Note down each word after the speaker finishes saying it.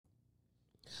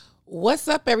What's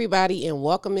up, everybody, and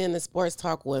welcome in to Sports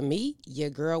Talk with me, your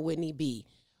girl, Whitney B.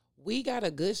 We got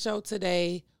a good show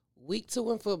today. Week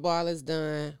 2 in football is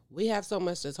done. We have so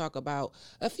much to talk about.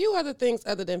 A few other things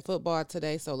other than football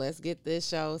today, so let's get this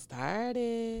show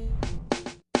started.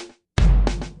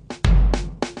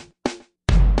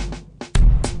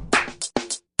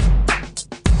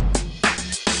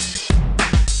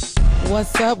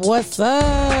 What's up? What's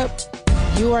up?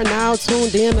 You are now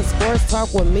tuned in to Sports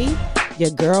Talk with me, your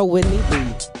girl, Whitney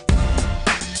B.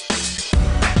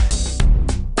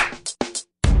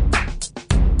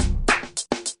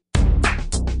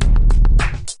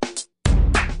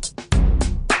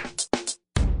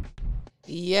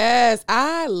 Yes,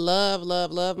 I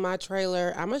love my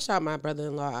trailer. I'm going to shout my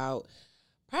brother-in-law out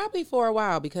probably for a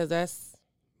while because that's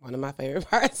one of my favorite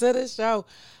parts of the show.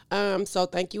 So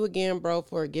thank you again, bro,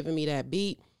 for giving me that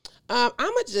beat. I'm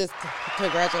going to just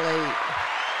congratulate.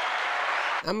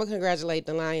 I'm going to congratulate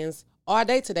the Lions all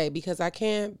day today because I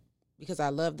can, because I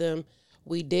love them.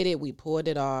 We did it. We pulled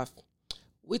it off.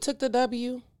 We took the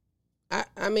W.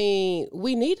 I mean,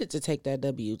 we needed to take that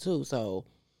W too. So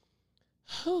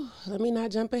let me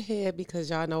not jump ahead because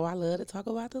y'all know I love to talk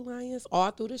about the Lions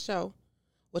all through the show,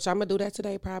 which I'm going to do that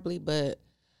today probably. But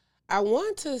I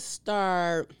want to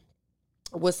start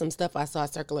with some stuff I saw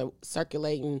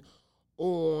circulating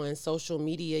on social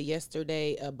media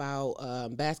yesterday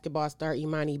about basketball star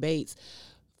Imani Bates,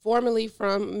 formerly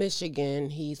from Michigan.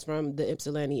 He's from the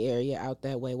Ypsilanti area out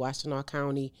that way, Washtenaw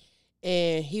County.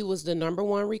 And he was the number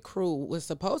one recruit, was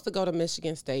supposed to go to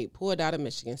Michigan State, pulled out of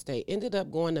Michigan State, ended up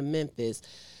going to Memphis,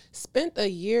 spent a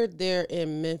year there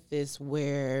in Memphis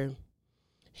where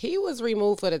he was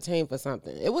removed for the team for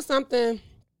something. It was something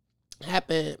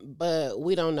happened, but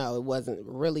we don't know. It wasn't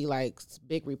really like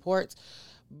big reports.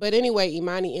 But anyway,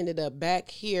 Imani ended up back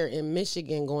here in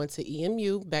Michigan going to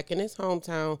EMU, back in his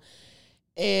hometown.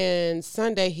 And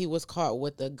Sunday he was caught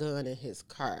with a gun in his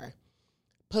car.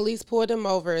 Police pulled him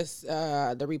over.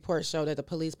 The report showed that the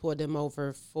police pulled him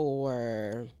over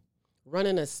for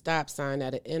running a stop sign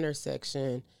at an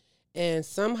intersection. And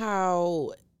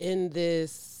somehow in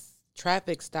this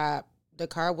traffic stop, the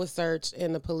car was searched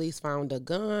and the police found a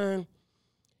gun.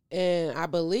 And I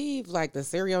believe like the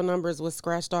serial numbers was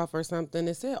scratched off or something.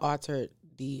 It said altered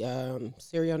the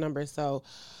serial number. So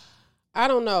I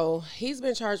don't know. He's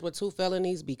been charged with 2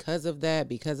 felonies because of that,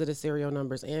 because of the serial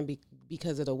numbers and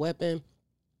because of the weapon.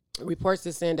 Reports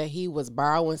are saying that he was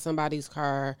borrowing somebody's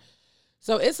car.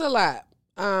 So it's a lot.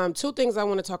 2 things I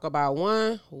want to talk about.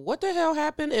 One, what the hell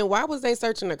happened and why was they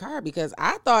searching the car? Because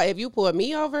I thought if you pulled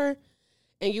me over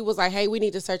and you was like, hey, we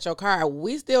need to search your car,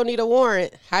 we still need a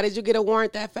warrant. How did you get a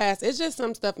warrant that fast? It's just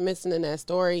some stuff missing in that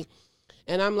story.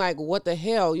 And I'm like, what the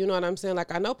hell? You know what I'm saying?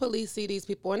 Like, I know police see these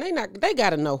people and they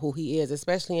got to know who he is,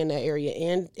 especially in that area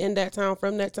and in that town,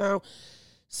 from that town.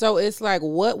 So it's like,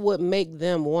 what would make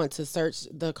them want to search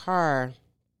the car,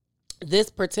 this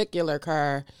particular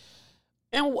car?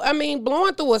 And I mean,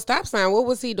 blowing through a stop sign, what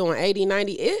was he doing, 80,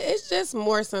 90? It's just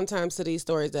more sometimes to these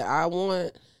stories that I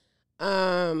want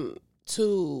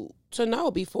to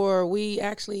know before we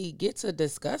actually get to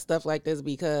discuss stuff like this.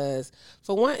 Because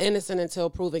for one, innocent until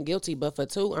proven guilty. But for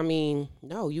 2, I mean,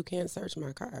 no, you can't search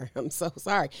my car. I'm so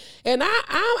sorry. And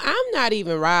I'm not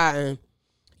even riding,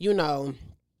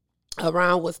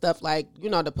 around with stuff like,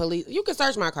 the police. You can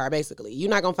search my car, basically. You're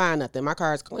not going to find nothing. My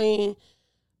car is clean.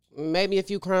 Maybe a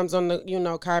few crumbs on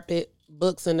the, carpet,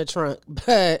 books in the trunk.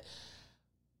 But,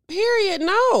 period,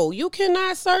 no. You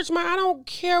cannot search I don't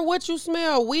care what you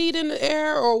smell, weed in the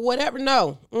air or whatever.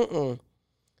 No.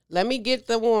 Let me get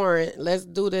the warrant. Let's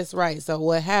do this right. So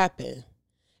what happened?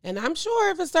 And I'm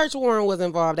sure if a search warrant was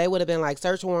involved, they would have been like,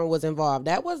 search warrant was involved.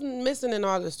 That wasn't missing in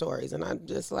all the stories. And I'm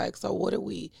just like, so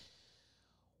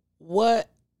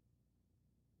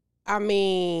I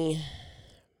mean,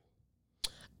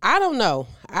 I don't know.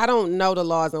 I don't know the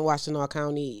laws in Washtenaw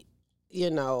County.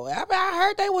 I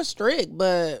heard they were strict,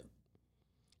 but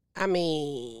I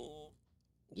mean,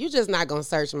 you just not going to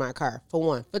search my car, for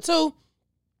one. For 2,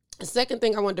 the second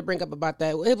thing I wanted to bring up about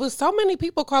that, it was so many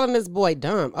people calling this boy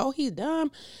dumb. Oh, he's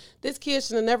dumb. This kid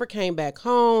should have never came back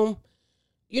home.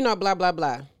 Blah, blah,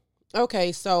 blah.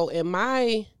 Okay, so in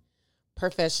my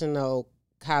professional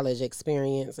college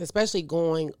experience, especially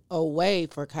going away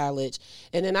for college,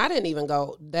 and then I didn't even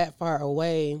go that far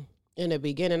away in the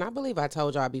beginning. I believe I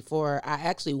told y'all before, I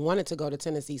actually wanted to go to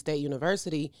Tennessee State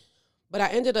University, but I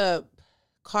ended up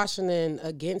cautioning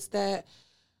against that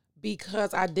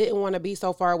because I didn't want to be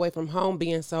so far away from home,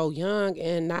 being so young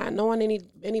and not knowing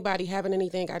anybody having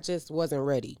anything. I just wasn't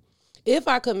ready. If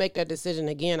I could make that decision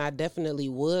again, I definitely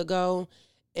would go.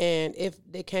 And if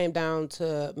it came down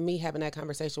to me having that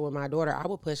conversation with my daughter, I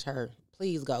would push her,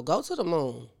 please go to the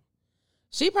moon.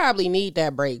 She probably need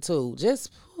that break too.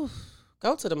 Just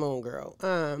go to the moon, girl.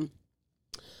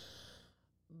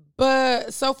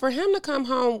 But so for him to come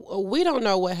home, we don't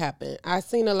know what happened. I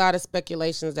seen a lot of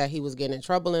speculations that he was getting in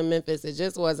trouble in Memphis. It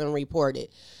just wasn't reported.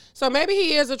 So maybe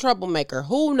he is a troublemaker.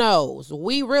 Who knows?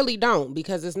 We really don't,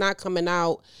 because it's not coming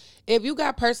out. If you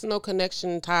got personal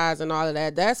connection ties and all of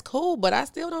that, that's cool. But I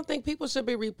still don't think people should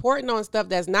be reporting on stuff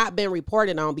that's not been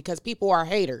reported on, because people are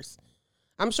haters.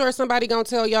 I'm sure somebody gonna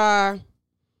tell y'all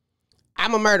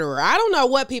I'm a murderer. I don't know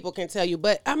what people can tell you,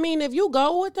 but I mean, if you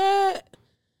go with that,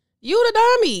 you the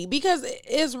dummy, because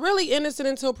it's really innocent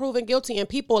until proven guilty, and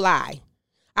people lie.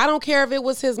 I don't care if it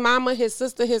was his mama, his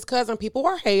sister, his cousin. People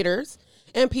are haters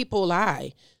and people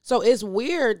lie. So it's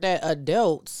weird that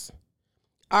adults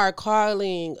are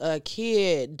calling a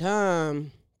kid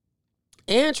dumb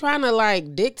and trying to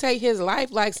like dictate his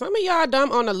life. Like, some of y'all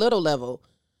dumb on a little level.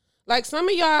 Like, some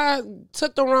of y'all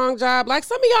took the wrong job. Like,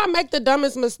 some of y'all make the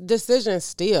dumbest decisions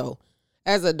still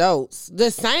as adults.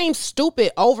 The same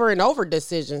stupid over and over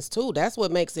decisions too. That's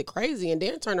what makes it crazy. And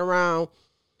then turn around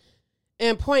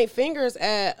and point fingers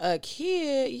at a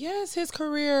kid. Yes, his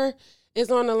career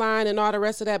is on the line and all the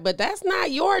rest of that, but that's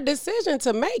not your decision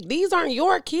to make. These aren't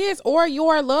your kids or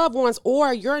your loved ones,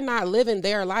 or you're not living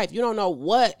their life. You don't know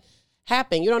what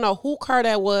happened. You don't know who car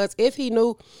that was, if he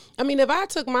knew. I mean, if I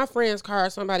took my friend's car,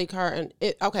 somebody's car, and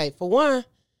okay, for one,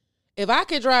 if I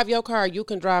could drive your car, you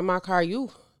can drive my car,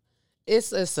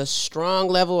 it's a strong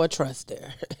level of trust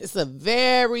there. It's a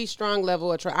very strong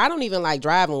level of trust. I don't even like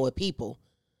driving with people.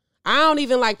 I don't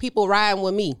even like people riding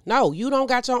with me. No, you don't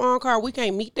got your own car. We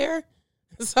can't meet there.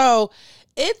 So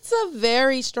it's a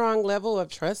very strong level of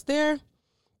trust there.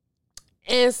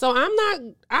 And so I'm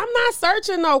not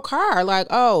searching no car. Like,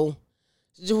 oh,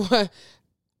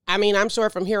 I mean, I'm sure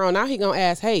from here on out, he going to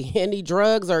ask, hey, any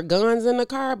drugs or guns in the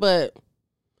car? But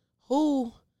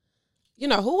who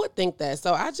would think that?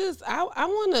 So I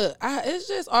want to, it's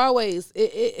just always,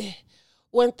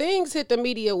 when things hit the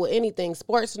media with anything,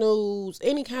 sports news,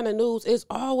 any kind of news, it's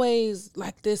always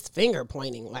like this finger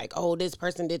pointing, like, oh, this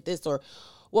person did this, or,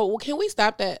 well, can we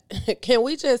stop that? Can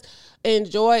we just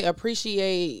enjoy,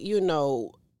 appreciate,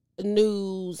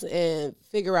 news and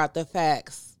figure out the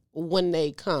facts when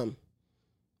they come?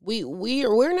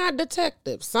 We're not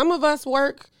detectives. Some of us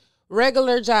work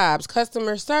regular jobs,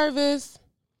 customer service,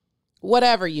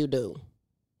 whatever you do.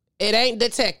 It ain't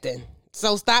detecting.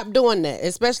 So stop doing that,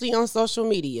 especially on social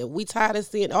media. We tired of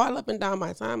seeing all up and down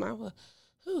my time.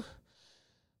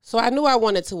 So I knew I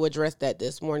wanted to address that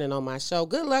this morning on my show.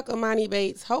 Good luck, Amani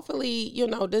Bates. Hopefully,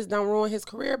 this don't ruin his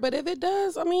career. But if it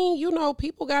does, I mean,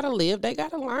 people got to live. They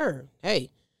got to learn. Hey,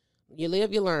 you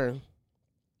live, you learn.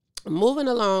 Moving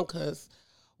along, because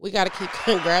we got to keep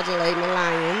congratulating the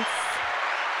Lions.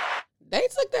 They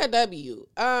took that W.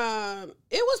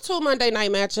 It was 2 Monday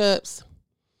night matchups.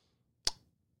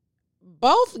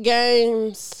 Both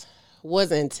games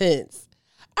was intense.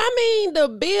 I mean, the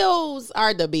Bills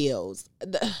are the Bills.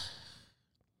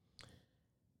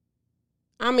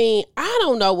 I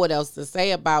don't know what else to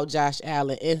say about Josh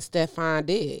Allen and Stephon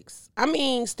Diggs. I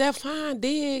mean, Stephon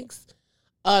Diggs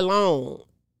alone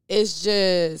is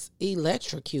just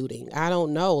electrocuting. I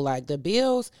don't know. Like, the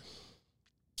Bills,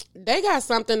 they got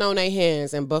something on their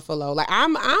hands in Buffalo. Like,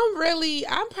 I'm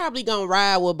probably gonna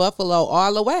ride with Buffalo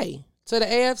all the way to the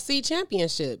AFC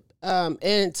Championship,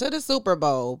 and to the Super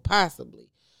Bowl, possibly.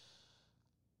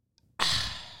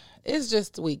 It's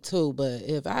just week 2, but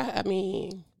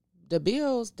the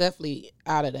Bills definitely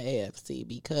out of the AFC,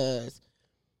 because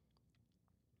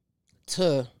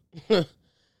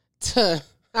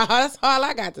that's all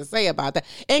I got to say about that.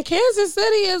 And Kansas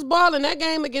City is balling. That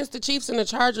game against the Chiefs and the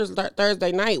Chargers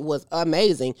Thursday night was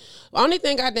amazing. The only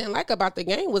thing I didn't like about the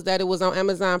game was that it was on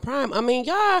Amazon Prime. I mean,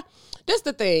 y'all, this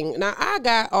the thing. Now, I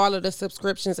got all of the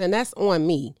subscriptions, and that's on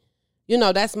me.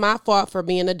 That's my fault for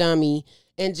being a dummy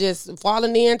and just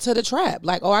falling into the trap.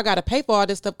 Like, oh, I got to pay for all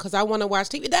this stuff because I want to watch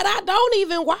TV that I don't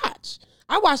even watch.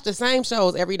 I watch the same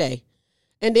shows every day.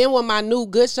 And then when my new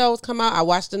good shows come out, I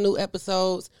watch the new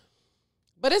episodes.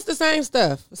 But it's the same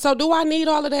stuff. So do I need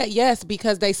all of that? Yes,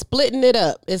 because they splitting it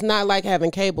up. It's not like having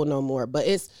cable no more. But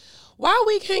it's why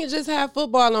we can't just have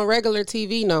football on regular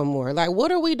TV no more. Like,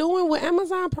 what are we doing with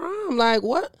Amazon Prime? Like,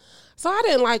 what? So I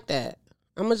didn't like that.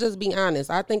 I'm going to just be honest.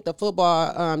 I think the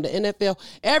football, the NFL,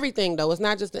 everything, though, it's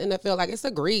not just the NFL. Like, it's a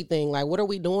greed thing. Like, what are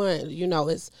we doing?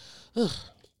 It's,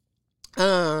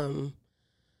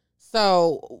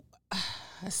 so,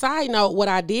 side note, what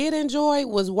I did enjoy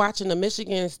was watching the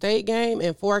Michigan State game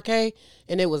in 4K,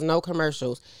 and it was no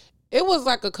commercials. it was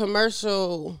like a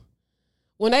commercial.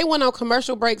 When they went on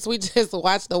commercial breaks, we just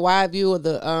watched the wide view of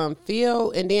the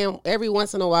field, and then every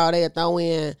once in a while they'd throw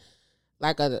in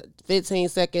like a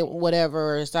 15-second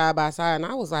whatever side by side, and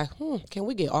I was like, can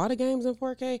we get all the games in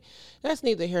 4K? That's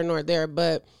neither here nor there,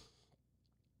 but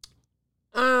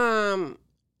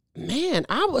man,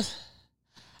 I was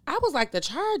like, the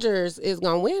Chargers is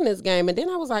gonna win this game, and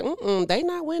then I was like, they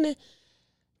not winning.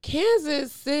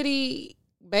 Kansas City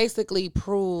basically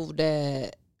proved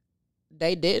that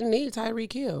they didn't need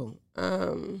Tyreek Hill.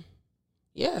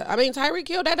 Yeah, I mean, Tyreek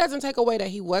Hill, that doesn't take away that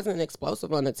he wasn't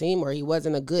explosive on the team or he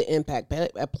wasn't a good impact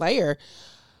player.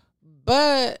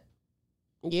 But,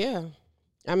 yeah,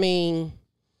 I mean,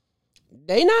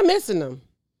 they not missing him.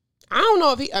 I don't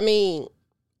know if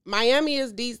Miami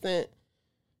is decent.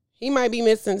 He might be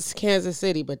missing Kansas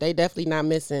City, but they definitely not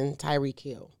missing Tyreek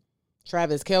Hill.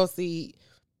 Travis Kelce,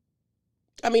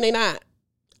 they not.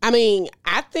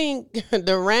 I think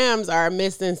the Rams are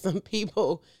missing some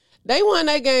people. They won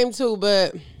that game too,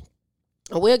 but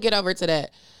we'll get over to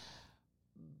that.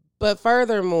 But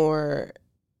furthermore,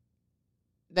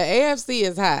 the AFC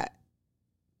is hot.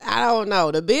 I don't know.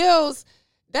 The Bills,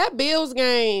 that Bills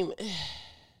game,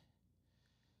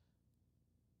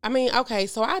 okay,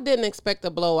 so I didn't expect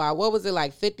a blowout. What was it,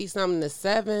 like 50-something to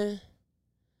 7?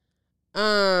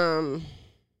 I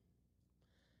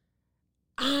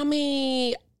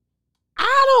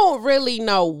don't really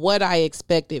know what I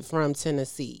expected from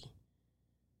Tennessee.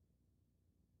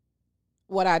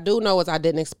 What I do know is I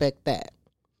didn't expect that.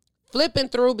 Flipping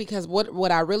through, because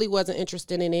what I really wasn't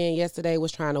interested in yesterday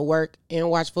was trying to work and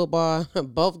watch football,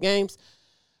 both games.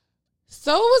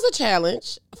 So it was a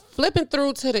challenge. Flipping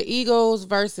through to the Eagles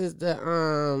versus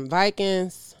the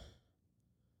Vikings.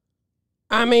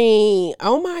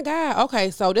 Oh my God.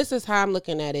 Okay, so this is how I'm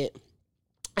looking at it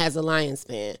as a Lions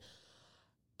fan.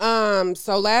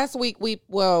 So last week 2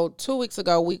 weeks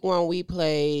ago, week 1, we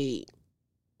played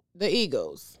the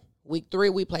Eagles. Week 3,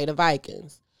 we played the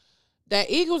Vikings. That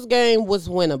Eagles game was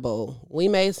winnable. We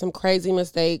made some crazy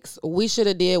mistakes. We should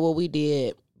have did what we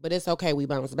did, but it's okay. We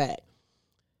bounced back.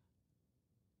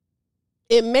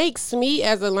 It makes me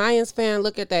as a Lions fan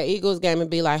look at that Eagles game and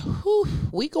be like, whew,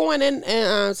 we going in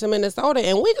to Minnesota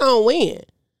and we going to win.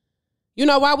 You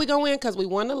know why we going to win? Because we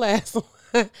won the last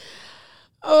one.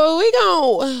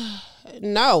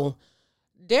 No.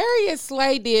 Darius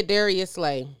Slay did Darius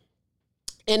Slay.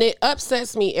 And it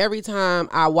upsets me every time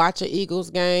I watch an Eagles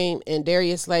game and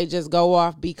Darius Slay just go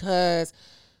off, because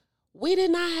we did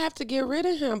not have to get rid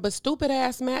of him. But stupid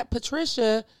ass Matt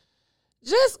Patricia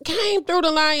just came through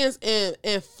the Lions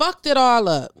and fucked it all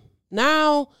up.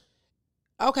 Now,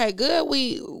 okay, good.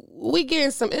 We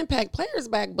getting some impact players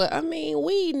back, but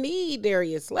we need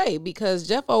Darius Slay because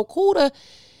Jeff Okudah,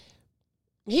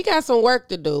 he got some work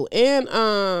to do. And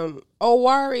Armani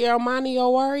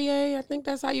Oruwariye, I think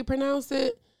that's how you pronounce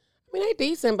it. They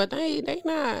decent, but they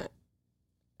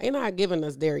not giving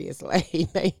us Darius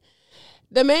Slay.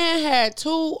 The man had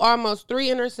almost 3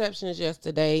 interceptions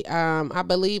yesterday. I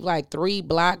believe like 3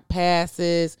 block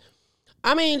passes.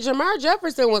 Jamar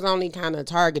Jefferson was only kind of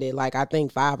targeted like I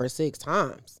think 5 or 6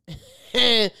 times.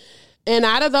 and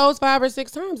out of those 5 or 6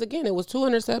 times, again, it was 2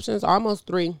 interceptions, almost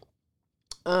 3.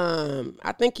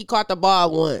 I think he caught the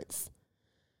ball once.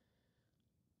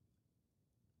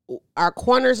 Our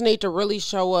corners need to really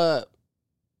show up.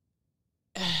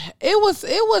 It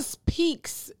was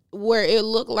peaks where it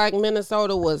looked like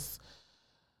Minnesota was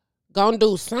gonna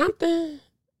do something,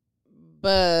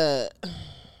 but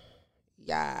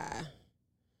yeah,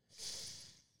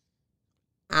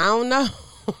 I don't know.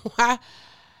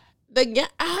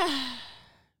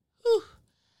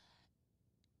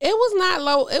 It was not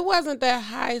low. It wasn't that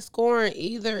high scoring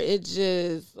either. It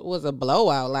just was a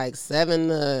blowout, like 7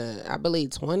 to, I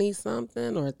believe, 20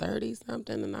 something or 30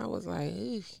 something. And I was like,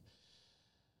 eugh.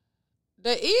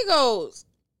 The Eagles,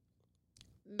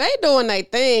 they doing their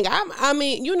thing.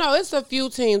 It's a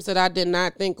few teams that I did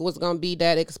not think was going to be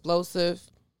that explosive.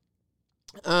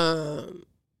 I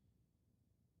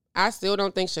still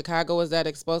don't think Chicago was that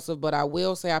explosive, but I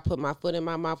will say I put my foot in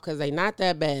my mouth because they not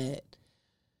that bad.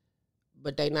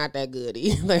 But they not that good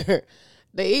either.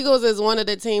 The Eagles is one of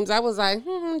the teams I was like,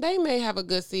 they may have a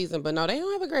good season, but no, they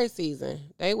don't have a great season.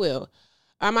 They will.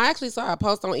 I actually saw a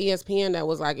post on ESPN that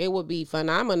was like, it would be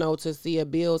phenomenal to see a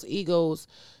Bills-Eagles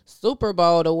Super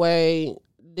Bowl the way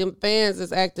them fans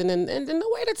is acting and the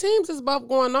way the teams is both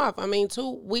going off. Week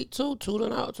 2,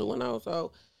 2-0.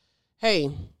 So, hey,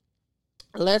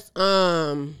 let's,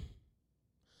 I'm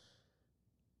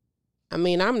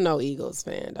no Eagles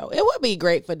fan, though. It would be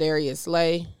great for Darius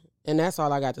Slay, and that's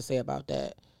all I got to say about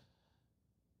that.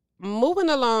 moving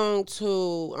along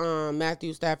to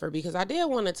Matthew Stafford, because I did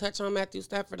want to touch on Matthew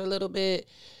Stafford a little bit.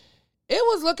 It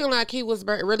was looking like he was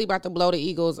really about to blow the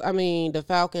Eagles. I mean, the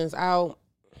Falcons out.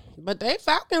 But they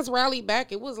Falcons rallied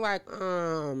back. It was like,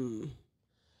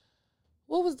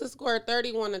 what was the score?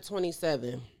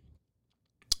 31-27.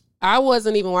 I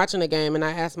wasn't even watching the game, and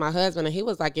I asked my husband, and he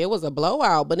was like, it was a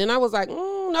blowout. But then I was like,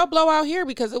 no blowout here,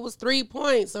 because it was 3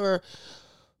 points or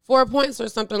 4 points or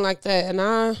something like that. And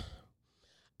I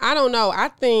don't know.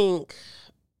 I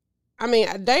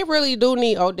mean, they really do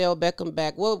need Odell Beckham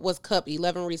back. What was Kupp?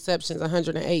 11 receptions,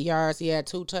 108 yards. He had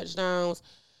 2 touchdowns.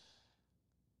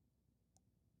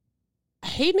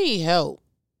 He need help.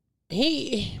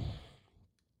 I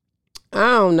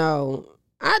don't know.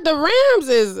 The Rams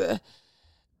is,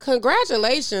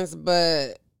 congratulations,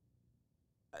 but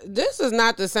this is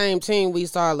not the same team we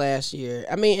saw last year.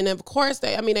 I mean, and of course,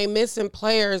 they missing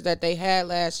players that they had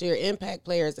last year, impact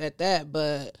players at that,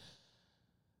 but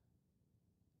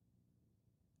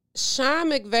Sean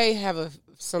McVay have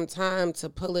some time to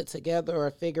pull it together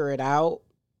or figure it out.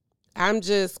 I'm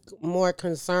just more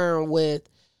concerned with,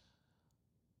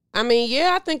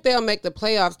 I think they'll make the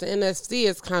playoffs. The NFC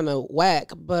is kind of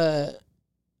whack, but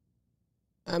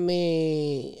I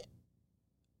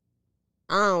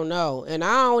don't know. And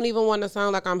I don't even want to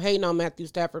sound like I'm hating on Matthew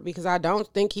Stafford, because I don't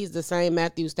think he's the same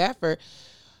Matthew Stafford.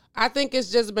 I think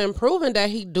it's just been proven that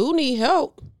he do need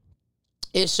help.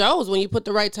 It shows when you put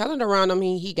the right talent around him,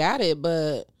 he got it,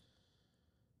 but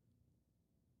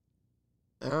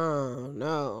I don't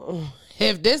know.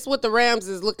 If this what the Rams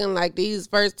is looking like these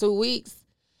first 2 weeks,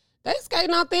 they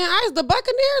skating on thin ice. The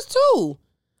Buccaneers too.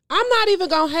 I'm not even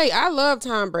gonna hate. I love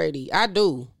Tom Brady. I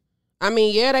do.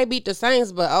 Yeah, they beat the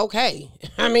Saints, but okay.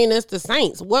 It's the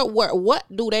Saints. What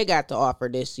do they got to offer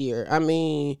this year?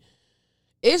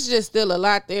 It's just still a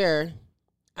lot there.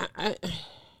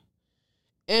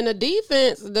 And the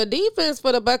defense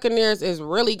for the Buccaneers is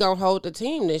really gonna hold the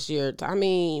team this year.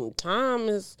 Tom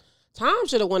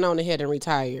should have went on ahead and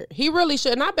retired. He really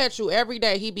should. And I bet you every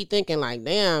day he be thinking like,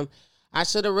 damn, I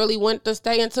should have really went to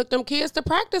stay and took them kids to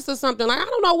practice or something. Like, I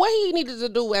don't know what he needed to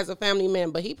do as a family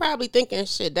man, but he probably thinking,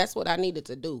 shit, that's what I needed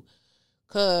to do.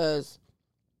 Cause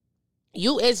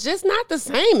it's just not the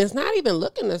same. It's not even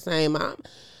looking the same.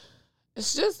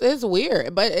 It's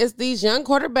weird. But it's these young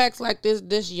quarterbacks like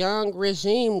this young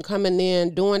regime coming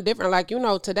in doing different. Like,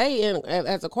 today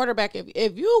as a quarterback,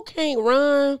 if you can't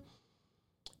run,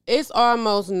 it's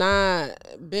almost not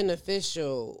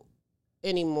beneficial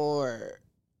anymore.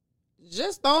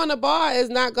 Just throwing the ball is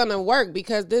not going to work,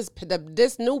 because this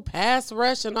new pass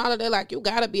rush and all of that, like, you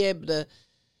got to be able to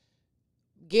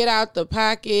get out the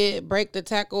pocket, break the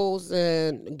tackles,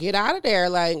 and get out of there.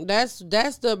 Like, that's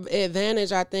the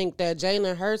advantage I think that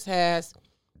Jalen Hurts has.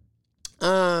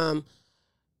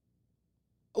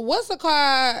 What's the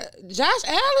call? Josh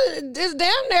Allen is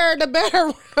damn near the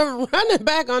better running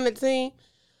back on the team.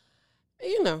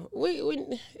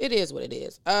 It is what it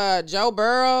is. Joe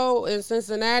Burrow in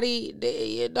Cincinnati,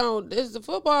 the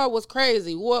football was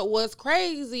crazy. What was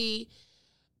crazy,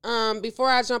 before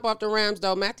I jump off the Rams,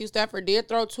 though, Matthew Stafford did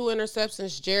throw 2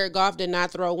 interceptions. Jared Goff did not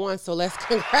throw 1, so let's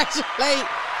congratulate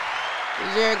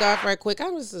Jared Goff right quick.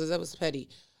 That was petty.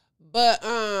 But,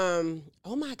 oh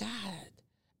my God.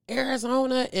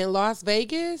 Arizona and Las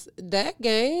Vegas, that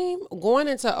game going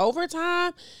into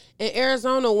overtime and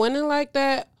Arizona winning like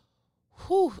that,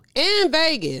 in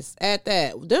Vegas at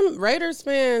that. Them Raiders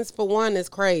fans, for one, is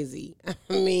crazy.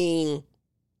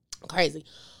 Crazy.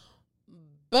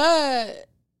 But,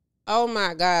 oh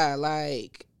my God,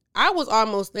 like, I was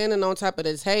almost standing on top of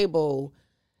the table,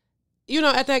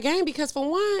 at that game, because for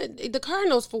one, the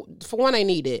Cardinals, for one, they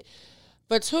need it.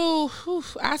 For two,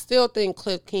 I still think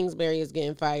Cliff Kingsbury is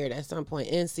getting fired at some point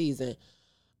in season.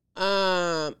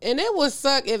 And it would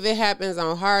suck if it happens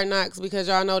on Hard Knocks, because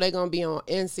y'all know they're gonna be on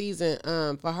in season.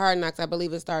 For Hard Knocks, I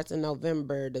believe it starts in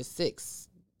November the 6th.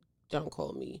 Don't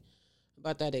quote me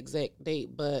about that exact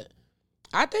date, but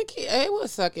I think it would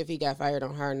suck if he got fired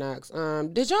on Hard Knocks.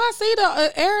 Did y'all see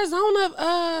the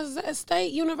Arizona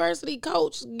State University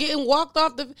coach getting walked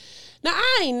off the? Now,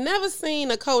 I ain't never seen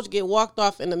a coach get walked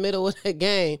off in the middle of the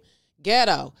game.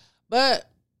 Ghetto, but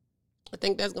I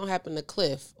think that's going to happen to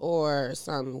Cliff or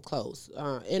something close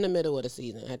in the middle of the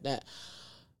season at that.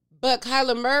 But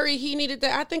Kyler Murray, he needed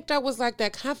that. I think that was like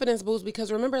that confidence boost,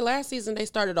 because remember last season they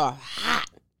started off hot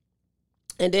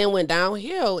and then went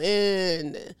downhill.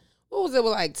 And what was it,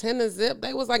 like 10-0?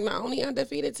 They was like the only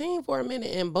undefeated team for a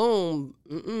minute, and boom.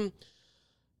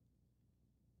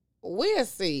 We'll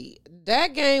see.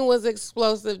 That game was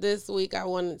explosive this week. I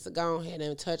wanted to go ahead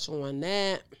and touch on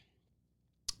that.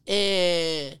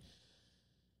 And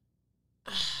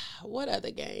what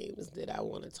other games did I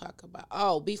want to talk about?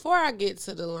 Oh, before I get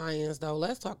to the Lions, though,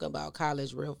 let's talk about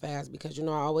college real fast because, I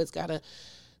always got to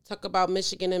talk about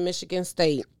Michigan and Michigan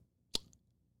State.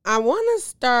 I want to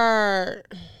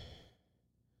start,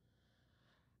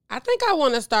 I think I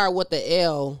want to start with the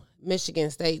L Michigan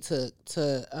State took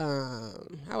to,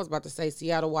 I was about to say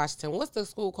Seattle, Washington. What's the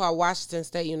school called? Washington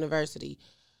State University.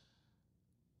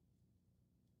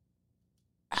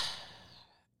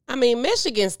 I mean,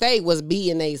 Michigan State was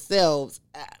beating themselves.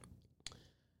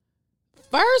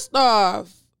 First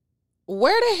off,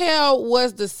 where the hell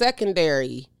was the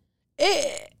secondary?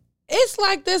 It's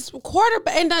like this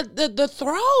quarterback, and the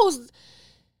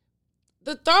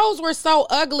throws were so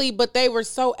ugly, but they were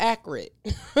so accurate.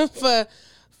 for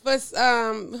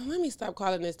let me stop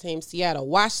calling this team Seattle,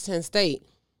 Washington State,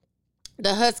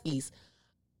 the Huskies.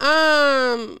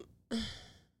 I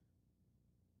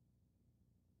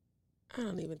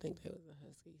don't even think they was the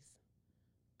Huskies.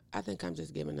 I think I'm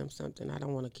just giving them something. I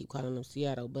don't want to keep calling them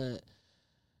Seattle, but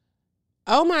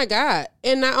oh my God.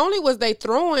 And not only was they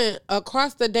throwing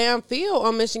across the damn field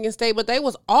on Michigan State, but they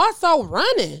was also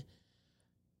running.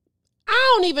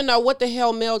 I don't even know what the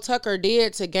hell Mel Tucker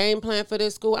did to game plan for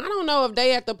this school. I don't know if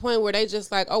they at the point where they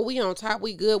just like, oh, we on top,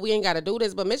 we good, we ain't got to do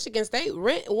this. But Michigan State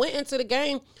went into the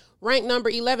game ranked number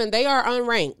 11. They are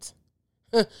unranked.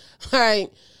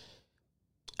 Like,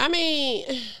 I mean,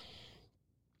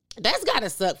 that's got to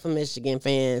suck for Michigan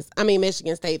State fans. I'm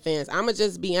going to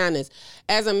just be honest.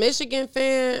 As a Michigan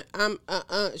fan, I'm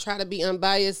try to be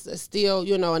unbiased still,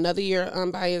 another year of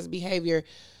unbiased behavior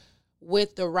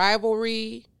with the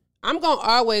rivalry. I'm going to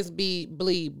always be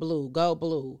bleed blue, go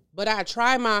blue. But I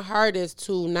try my hardest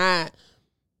to not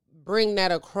bring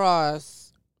that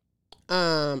across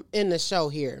in the show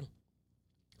here.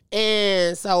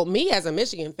 And so me as a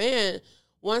Michigan fan,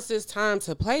 once it's time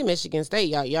to play Michigan State,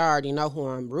 y'all already know who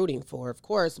I'm rooting for, of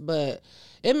course, but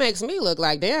it makes me look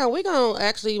like, damn, we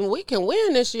can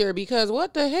win this year because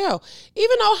what the hell?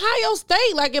 Even Ohio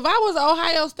State, like if I was an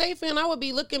Ohio State fan, I would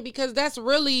be looking because that's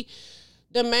really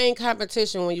the main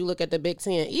competition when you look at the Big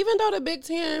Ten. Even though the Big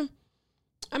Ten,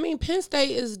 I mean, Penn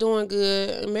State is doing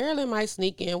good. Maryland might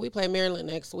sneak in. We play Maryland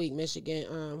next week.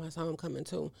 Michigan, that's homecoming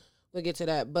too. We'll get to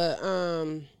that. But,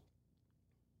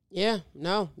 yeah,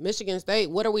 no, Michigan State.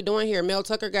 What are we doing here? Mel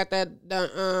Tucker got that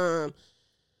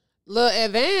little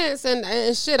advance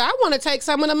and shit. I want to take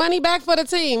some of the money back for the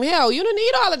team. Hell, you didn't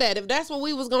need all of that. If that's what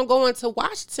we was gonna go into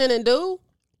Washington and do,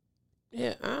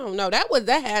 yeah, I don't know.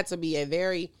 That had to be a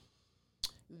very,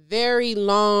 very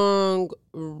long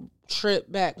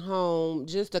trip back home.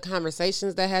 Just the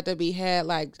conversations that had to be had.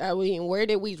 Like, I mean, where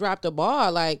did we drop the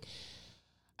ball? Like,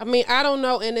 I mean, I don't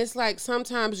know. And it's like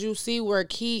sometimes you see where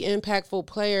key impactful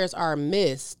players are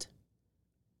missed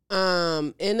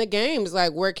in the games,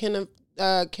 like where Kenneth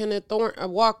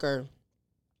Walker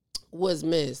was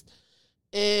missed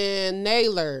and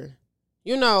Naylor.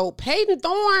 Peyton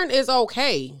Thorne is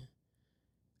okay.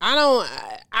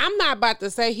 I'm not about to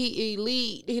say he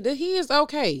elite. He is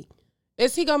okay.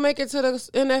 Is he going to make it to the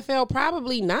NFL?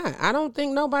 Probably not. I don't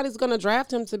think nobody's going to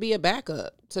draft him to be a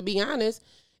backup, to be honest.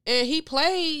 And he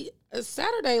played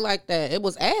Saturday like that. It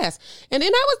was ass. And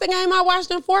then that was the game I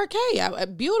watched in 4K. A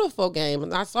beautiful game.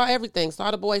 And I saw everything. Saw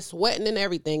the boys sweating and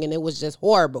everything. And it was just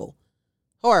horrible.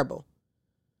 Horrible.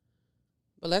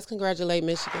 But let's congratulate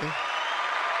Michigan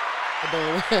for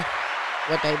doing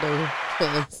what they do.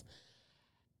 'Cause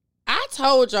I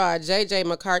told y'all J.J.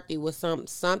 McCarthy was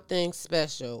something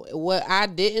special. What I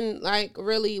didn't like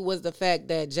really was the fact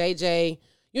that J.J.,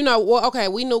 okay,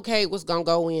 we knew Cade was going to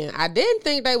go in. I didn't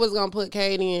think they was going to put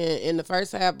Cade in the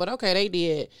first half, but okay, they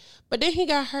did. But then he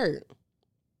got hurt.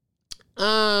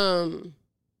 I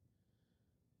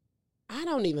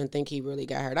don't even think he really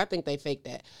got hurt. I think they faked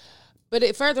that.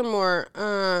 But furthermore,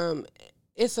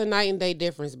 it's a night and day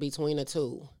difference between the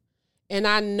two. And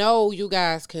I know you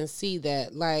guys can see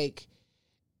that. Like,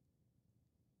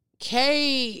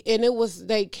 Cade, and it was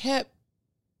like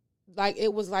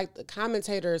the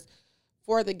commentators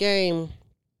for the game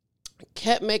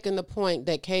kept making the point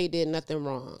that Cade did nothing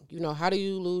wrong. How do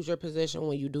you lose your position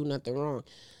when you do nothing wrong?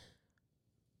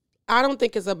 I don't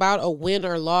think it's about a win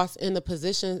or loss in the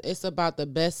position. It's about the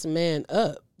best man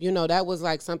up. That was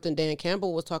like something Dan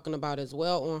Campbell was talking about as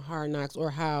well on Hard Knocks, or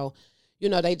how,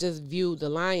 they just viewed the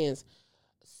Lions.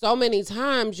 So many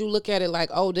times you look at it like,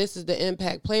 oh, this is the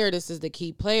impact player, this is the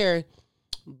key player.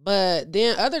 But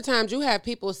then other times you have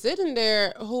people sitting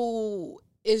there who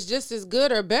is just as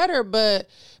good or better, but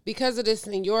because of this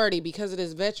seniority, because of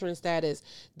this veteran status,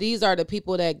 these are the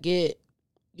people that get,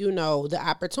 the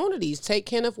opportunities. Take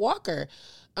Kenneth Walker,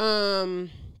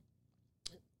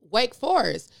 Wake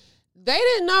Forest. they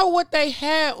didn't know what they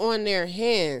had on their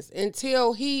hands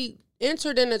until he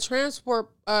entered in the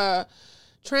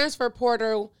transfer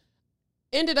portal,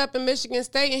 ended up in Michigan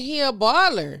State, and he a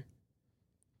baller.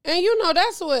 And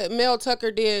that's what Mel Tucker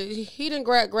did. He didn't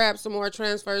grab some more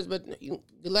transfers, but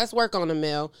let's work on the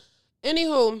Mel.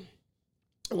 Anywho,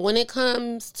 when it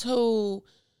comes to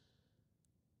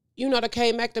the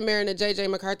K McNamara and the JJ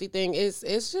McCarthy thing, it's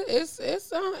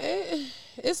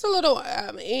a little.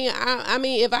 I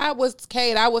mean, if I was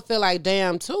Cade, I would feel like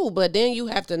damn too. But then you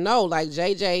have to know, like,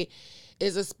 JJ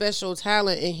is a special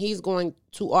talent, and he's going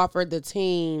to offer the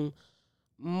team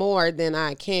more than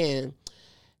I can.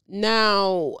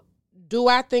 Now, do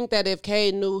I think that if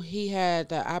Cade knew he had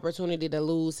the opportunity to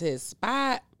lose his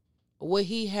spot, would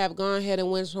he have gone ahead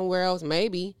and went somewhere else?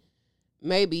 Maybe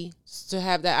to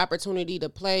have that opportunity to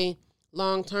play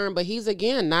long term. But he's,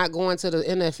 again, not going to the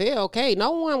NFL. Okay,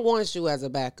 no one wants you as a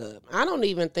backup. I don't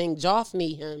even think Joff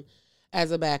need him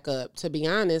as a backup, to be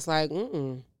honest. Like,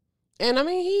 And I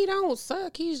mean, he don't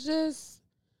suck. He's just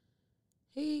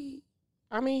he's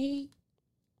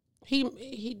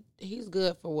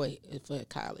good for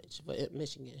college, for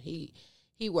Michigan. He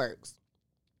works.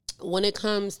 When it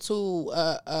comes to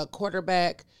a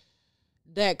quarterback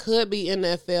that could be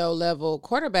NFL level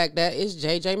quarterback, that is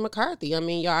JJ McCarthy. I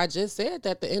mean, y'all, I just said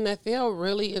that the NFL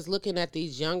really is looking at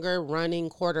these younger running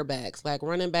quarterbacks, like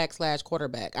running back /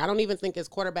 quarterback. I don't even think it's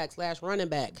quarterback / running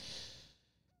back.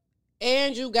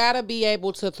 And you got to be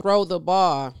able to throw the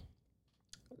ball.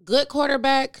 Good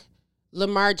quarterback,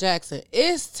 Lamar Jackson.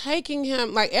 It's taking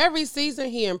him, like, every season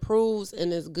he improves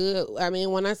and is good. I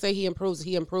mean, when I say he improves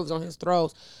on his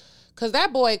throws. Because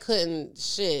that boy couldn't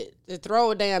to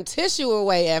throw a damn tissue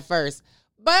away at first.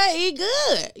 But he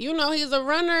good. He's a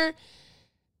runner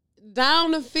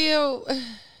down the field.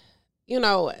 In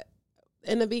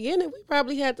the beginning, we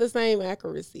probably had the same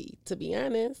accuracy, to be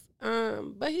honest.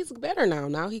 But he's better now.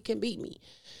 Now he can beat me.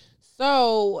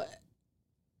 So,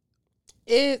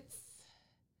 the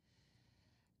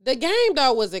game,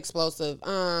 though, was explosive.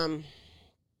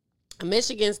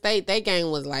 Michigan State, their game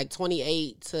was like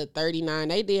 28-39.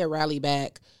 They did rally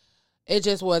back. It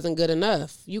just wasn't good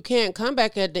enough. You can't come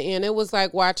back at the end. It was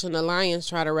like watching the Lions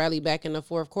try to rally back in the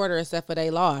fourth quarter, except for they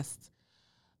lost.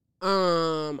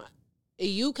 UConn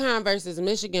versus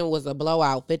Michigan was a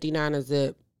blowout,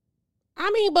 59-0.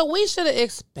 I mean, but we should have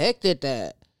expected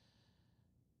that.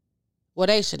 Well,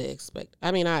 they should have expected.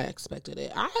 I mean, I expected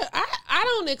it. I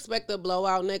don't expect a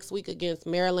blowout next week against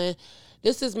Maryland.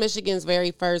 This is Michigan's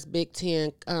very first Big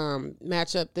Ten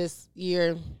matchup this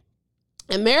year.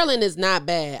 And Maryland is not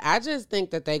bad. I just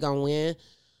think that they're going to win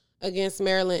against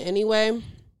Maryland anyway.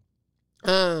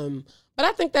 But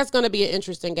I think that's going to be an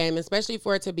interesting game, especially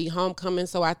for it to be homecoming.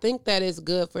 So I think that is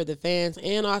good for the fans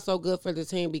and also good for the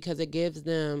team because it gives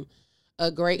them a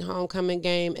great homecoming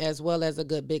game as well as a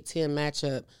good Big Ten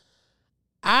matchup.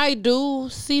 I do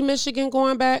see Michigan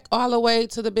going back all the way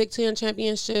to the Big Ten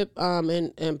championship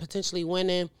and potentially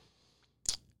winning.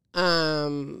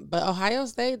 But Ohio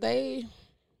State, they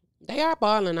are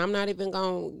balling. I'm not even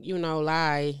going to,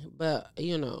 lie. But,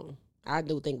 I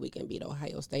do think we can beat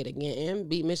Ohio State again and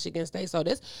beat Michigan State. So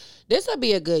this will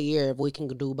be a good year if we can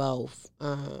do both.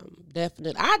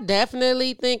 Definitely. I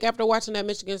definitely think after watching that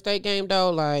Michigan State game, though,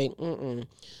 like,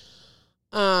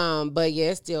 but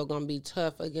yeah, it's still gonna be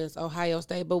tough against Ohio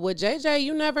State. But with JJ,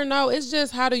 you never know. It's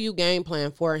just how do you game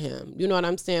plan for him? You know what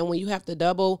I'm saying? When you have to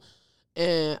double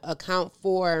and account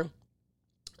for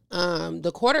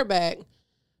the quarterback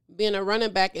being a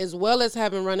running back as well as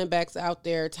having running backs out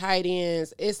there, tight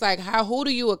ends, it's like who do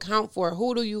you account for?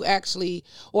 Who do you actually,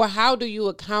 or how do you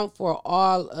account for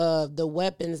all of the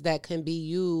weapons that can be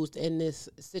used in this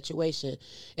situation?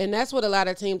 And that's what a lot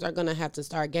of teams are going to have to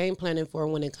start game planning for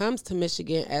when it comes to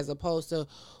Michigan, as opposed to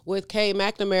with K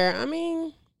McNamara. I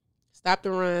mean, stop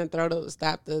the run,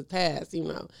 stop the pass,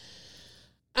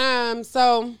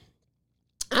 So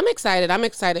I'm excited. I'm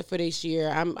excited for this year.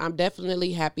 I'm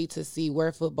definitely happy to see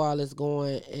where football is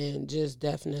going and just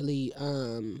definitely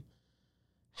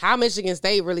how Michigan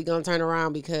State really going to turn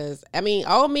around because, I mean,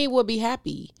 old me will be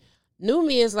happy. New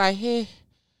me is like, hey,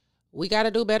 we got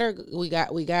to do better. We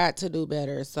got to do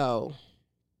better. So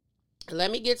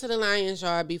let me get to the Lions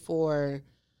yard before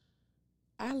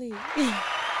I leave.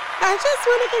 I just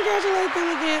want to congratulate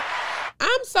them again.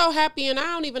 I'm so happy, and I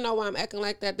don't even know why I'm acting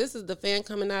like that. This is the fan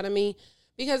coming out of me.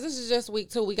 Because this is just week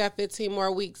 2. We got 15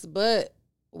 more weeks, but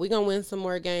we're going to win some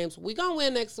more games. We're going to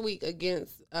win next week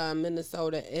against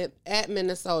Minnesota at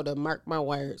Minnesota. Mark my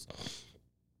words.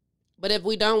 But if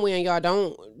we don't win, y'all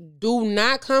do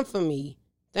not come for me.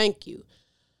 Thank you.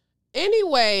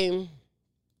 Anyway,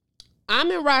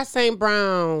 Amon-Ra St.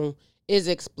 Brown is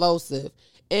explosive.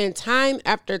 And time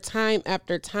after time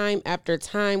after time after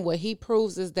time, what he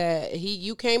proves is that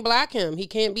you can't block him. He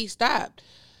can't be stopped.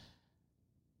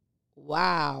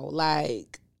 Wow.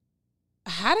 Like,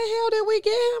 how the hell did we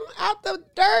get him out the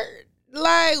dirt?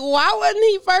 Like, why wasn't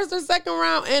he first or second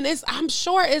round? And I'm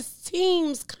sure it's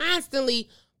teams constantly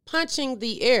punching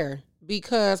the air,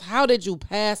 because how did you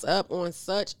pass up on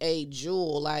such a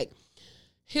jewel? Like,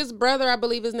 his brother, I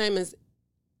believe his name is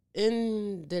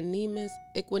Equanimeous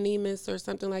or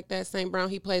something like that. St. Brown,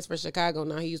 he plays for Chicago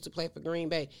now. He used to play for Green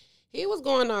Bay. He was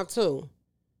going off too.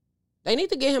 They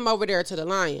need to get him over there to the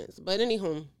Lions. But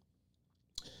anywho,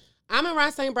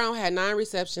 Amon-Ra St. Brown had 9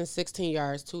 receptions, 16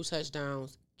 yards, 2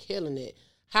 touchdowns, killing it.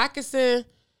 Hockenson,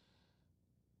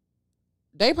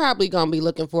 they probably going to be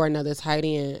looking for another tight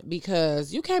end,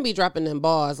 because you can't be dropping them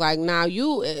balls. Like, now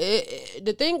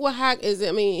the thing with Hock is,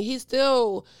 I mean, he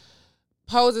still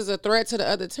poses a threat to the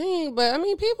other team, but I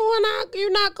mean,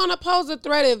 you're not going to pose a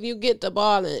threat if you get the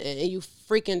ball and you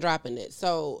freaking dropping it.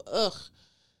 So,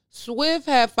 Swift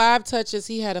had 5 touches.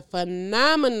 He had a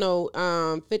phenomenal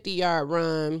 50-yard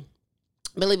run.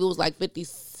 I believe it was like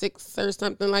 56 or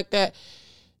something like that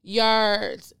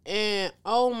yards. And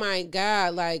oh my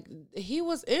God, like, he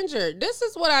was injured. This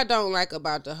is what I don't like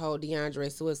about the whole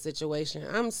DeAndre Swift situation.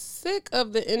 I'm sick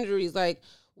of the injuries. Like,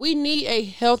 we need a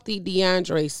healthy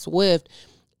DeAndre Swift.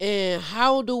 And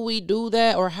how do we do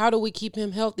that? Or how do we keep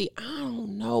him healthy? I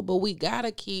don't know, but we got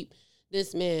to keep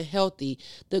this man healthy.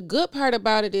 The good part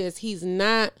about it is he's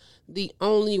not the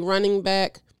only running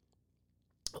back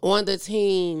on the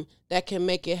team that can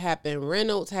make it happen.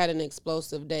 Reynolds had an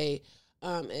explosive day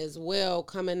as well,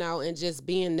 coming out and just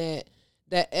being that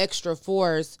extra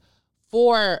force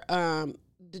for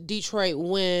Detroit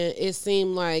when it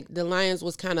seemed like the Lions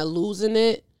was kind of losing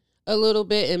it a little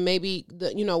bit, and maybe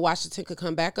Washington could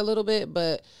come back a little bit.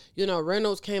 But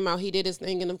Reynolds came out, he did his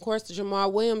thing, and of course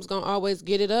Jamal Williams gonna always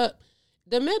get it up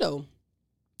the middle.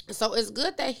 So it's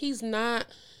good that he's not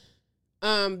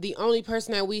the only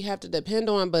person that we have to depend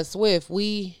on. But Swift,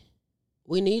 we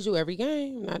need you every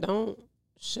game. I don't.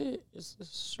 Shit, it's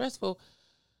stressful.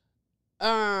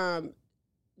 Joff,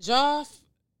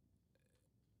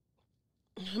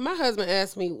 my husband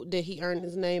asked me, did he earn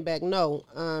his name back? No,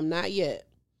 not yet.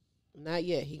 Not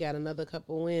yet. He got another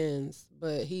couple wins,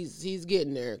 but he's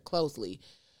getting there closely.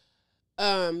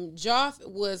 Joff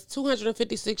was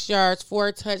 256 yards,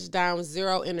 4 touchdowns,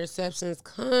 0 interceptions.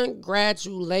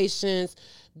 Congratulations.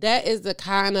 That is the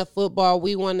kind of football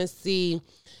we want to see.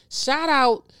 Shout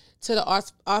out to the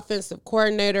offensive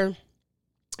coordinator,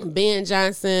 Ben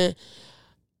Johnson.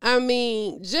 I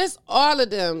mean, just all of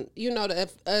them.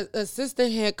 The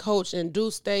assistant head coach and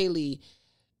Deuce Staley.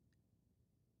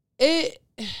 It's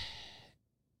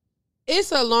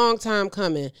a long time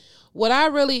coming. What I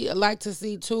really like to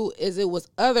see, too, is it was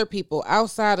other people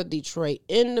outside of Detroit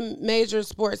in the major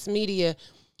sports media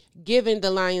giving the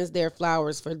Lions their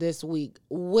flowers for this week,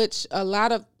 which a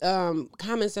lot of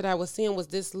comments that I was seeing was,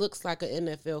 this looks like an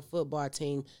NFL football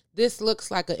team. This looks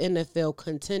like an NFL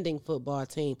contending football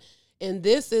team. And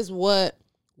this is what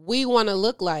we want to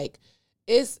look like.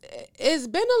 It's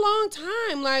been a long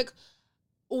time. Like,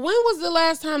 when was the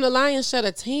last time the Lions shut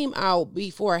a team out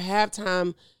before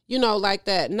halftime, like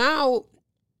that? Now,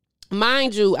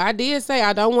 mind you, I did say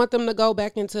I don't want them to go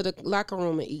back into the locker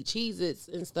room and eat Cheez-Its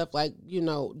and stuff like,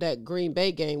 that Green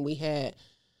Bay game we had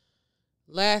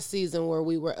last season where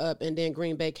we were up and then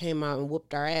Green Bay came out and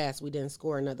whooped our ass. We didn't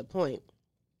score another point.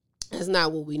 That's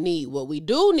not what we need. What we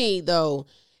do need, though,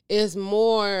 is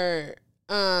more,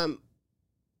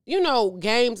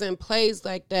 games and plays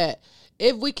like that.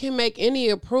 If we can make any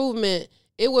improvement,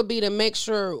 it would be to make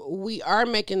sure we are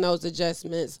making those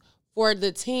adjustments for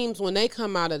the teams when they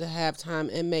come out of the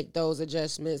halftime and make those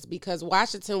adjustments, because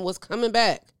Washington was coming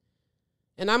back.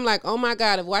 And I'm like, oh my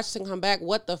God, if Washington come back,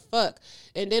 what the fuck?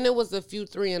 And then it was a few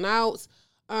 3-and-outs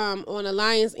on the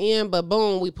Lions end, but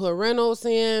boom, we put Reynolds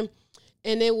in.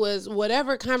 And it was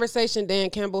whatever conversation Dan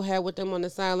Campbell had with them on the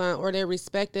sideline or their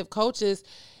respective coaches.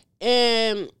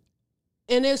 And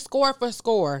it's score for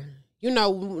score.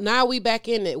 Now we back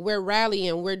in it. We're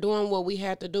rallying. We're doing what we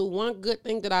had to do. One good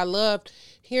thing that I loved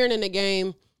hearing in the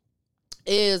game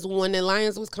is when the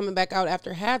Lions was coming back out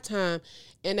after halftime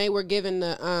and they were giving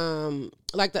the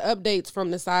the updates from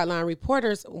the sideline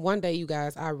reporters. One day, you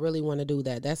guys, I really want to do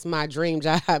that. That's my dream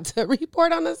job, to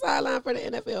report on the sideline for the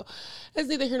NFL. It's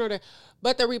neither here nor there.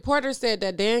 But the reporter said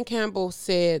that Dan Campbell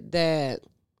said that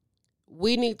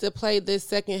we need to play this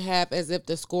second half as if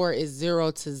the score is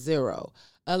 0-0.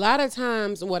 A lot of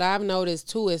times what I've noticed,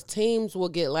 too, is teams will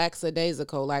get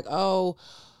lackadaisical. Like, oh,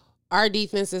 our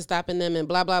defense is stopping them and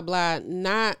blah, blah, blah,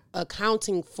 not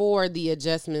accounting for the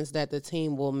adjustments that the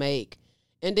team will make.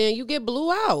 And then you get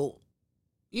blew out.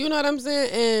 You know what I'm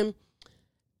saying? And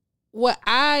what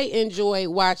I enjoyed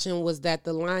watching was that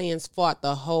the Lions fought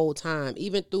the whole time,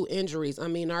 even through injuries. I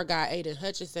mean, our guy Aiden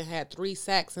Hutchinson had 3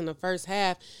 sacks in the first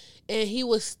half, and he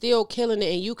was still killing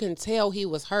it, and you can tell he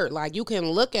was hurt. Like, you can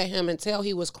look at him and tell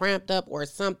he was cramped up or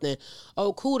something.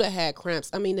 Okudah had cramps.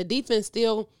 I mean, the defense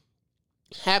still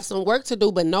have some work to do,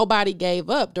 but nobody gave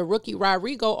up. The rookie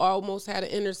Rodrigo almost had an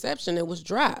interception. It was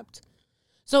dropped.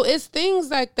 So it's things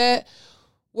like that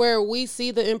where we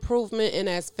see the improvement, and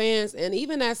as fans, and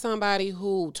even as somebody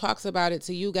who talks about it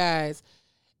to you guys,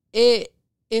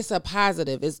 it's a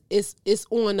positive. It's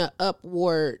on the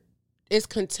upward. It's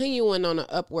continuing on an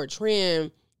upward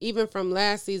trend, even from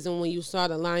last season when you saw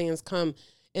the Lions come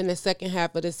in the second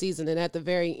half of the season and at the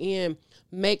very end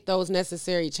make those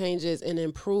necessary changes and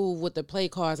improve with the play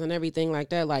calls and everything like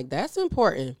that. Like, that's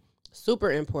important,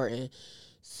 super important.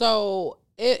 So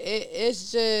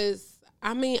it's just,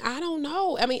 I mean, I don't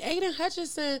know. I mean, Aiden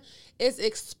Hutchinson is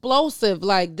explosive.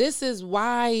 Like, this is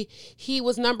why he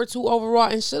was number 2 overall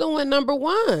and should have went number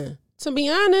 1, to be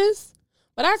honest.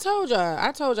 But I told y'all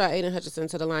Aiden Hutchinson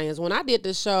to the Lions. When I did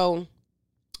the show,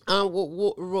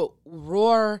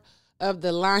 Roar of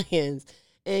the Lions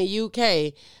in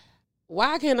UK,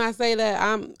 why can't I say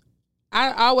that?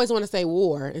 I always want to say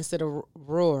war instead of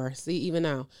roar. See, even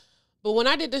now. But when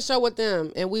I did the show with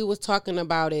them and we was talking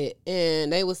about it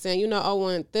and they was saying, you know,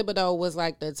 Owen Thibodeau was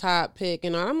like the top pick.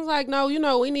 And I was like, no, you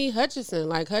know, we need Hutchinson.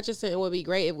 Like, Hutchinson, it would be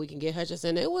great if we can get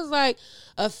Hutchinson. It was like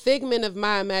a figment of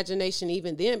my imagination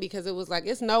even then, because it was like,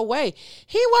 it's no way.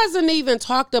 He wasn't even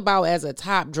talked about as a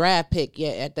top draft pick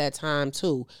yet at that time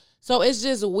too. So it's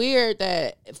just weird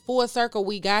that full circle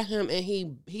we got him and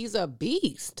he's a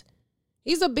beast.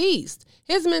 He's a beast.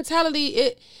 His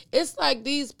mentality, it's like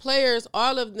these players,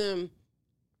 all of them,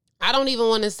 I don't even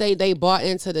want to say they bought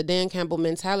into the Dan Campbell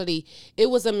mentality.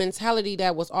 It was a mentality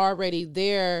that was already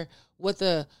there with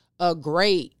a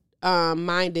great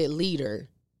minded leader,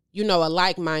 you know, a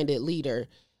like-minded leader,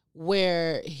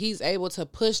 where he's able to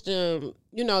push them,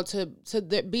 you know, to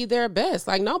be their best.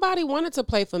 Like, nobody wanted to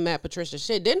play for Matt Patricia.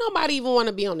 Shit, didn't nobody even want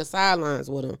to be on the sidelines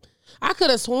with him. I could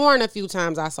have sworn a few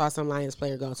times I saw some Lions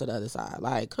player go to the other side.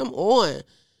 Like, come on.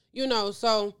 You know,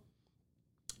 so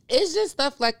it's just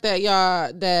stuff like that,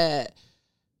 y'all, that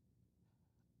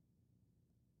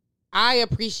I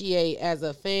appreciate as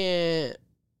a fan,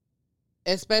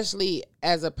 especially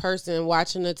as a person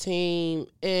watching the team.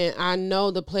 And I know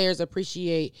the players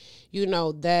appreciate, you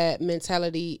know, that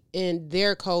mentality in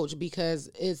their coach, because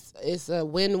it's a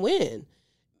win-win.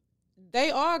 They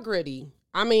are gritty.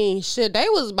 I mean, shit, they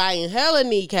was biting hella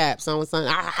kneecaps on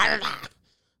Sunday.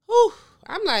 Whew,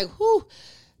 I'm like, whew,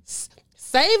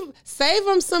 save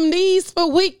them some knees for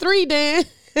week 3, Dan.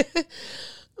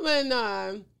 But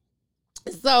nah.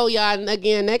 So, y'all,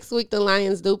 again, next week the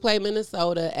Lions do play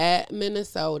Minnesota at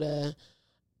Minnesota.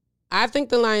 I think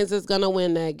the Lions is going to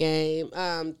win that game.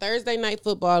 Thursday night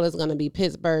football is going to be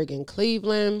Pittsburgh and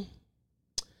Cleveland.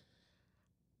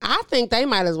 I think they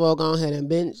might as well go ahead and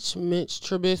bench Mitch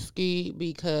Trubisky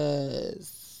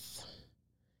because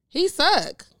he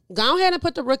suck. Go ahead and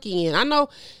put the rookie in. I know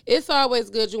it's always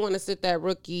good. You want to sit that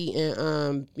rookie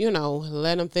and, you know,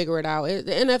 let them figure it out. The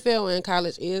NFL and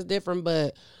college is different,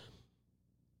 but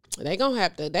they gonna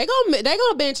have to. They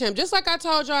gonna bench him. Just like I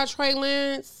told y'all, Trey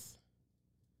Lance.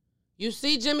 You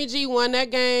see, Jimmy G won that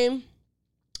game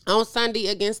on Sunday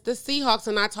against the Seahawks,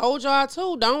 and I told y'all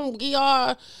too, don't give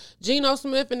y'all Geno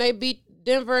Smith and they beat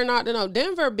Denver.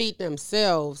 Denver beat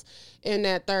themselves in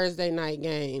that Thursday night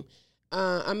game.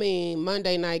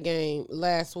 Monday night game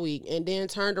last week, and then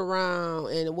turned around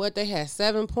and what they had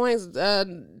 7 points.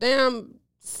 Damn,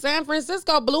 San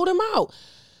Francisco blew them out.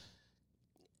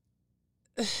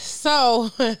 So,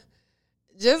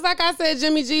 just like I said,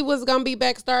 Jimmy G was going to be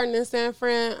back starting in San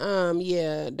Fran.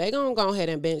 Yeah, they going to go ahead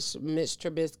and bench Mitch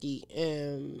Trubisky.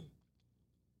 And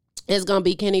it's going to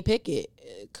be Kenny Pickett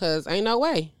because ain't no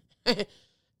way.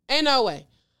 Ain't no way.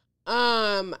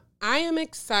 I am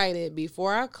excited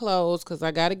before I close because I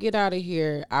got to get out of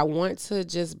here. I want to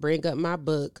just bring up my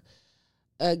book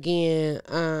again.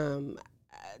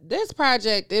 This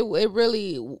project, it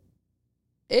really...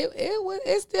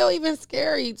 It's still even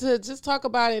scary to just talk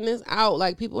about it and it's out.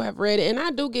 Like, people have read it and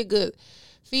I do get good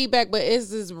feedback, but it's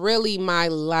just really my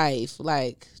life.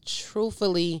 Like,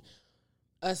 truthfully,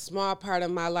 a small part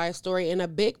of my life story and a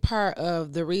big part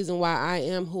of the reason why I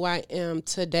am who I am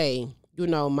today. You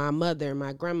know, my mother,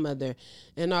 my grandmother,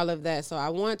 and all of that. So I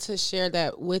want to share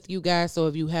that with you guys. So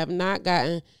if you have not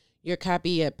gotten your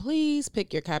copy up, please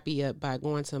pick your copy up by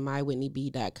going to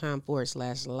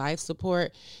mywhitneyb.com/life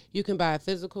support. You can buy a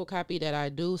physical copy that I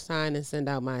do sign and send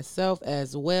out myself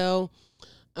as well,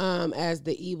 as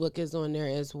the ebook is on there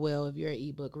as well if you're an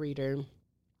ebook reader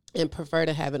and prefer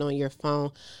to have it on your phone.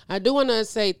 I do want to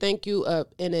say thank you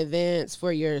in advance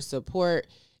for your support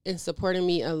and supporting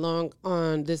me along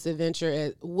on this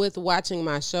adventure with watching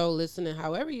my show, listening,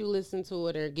 however you listen to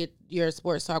it or get your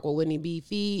Sports Talk with Whitney B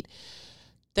feed.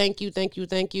 Thank you, thank you,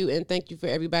 thank you. And thank you for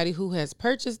everybody who has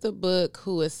purchased the book,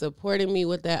 who is supporting me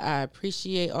with that. I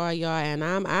appreciate all y'all, and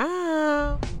I'm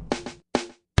out.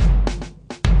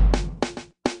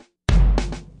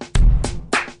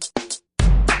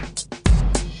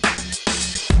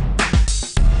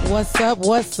 What's up?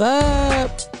 What's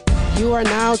up? You are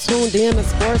now tuned in to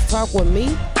Sports Talk with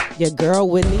me, your girl,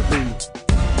 Whitney B.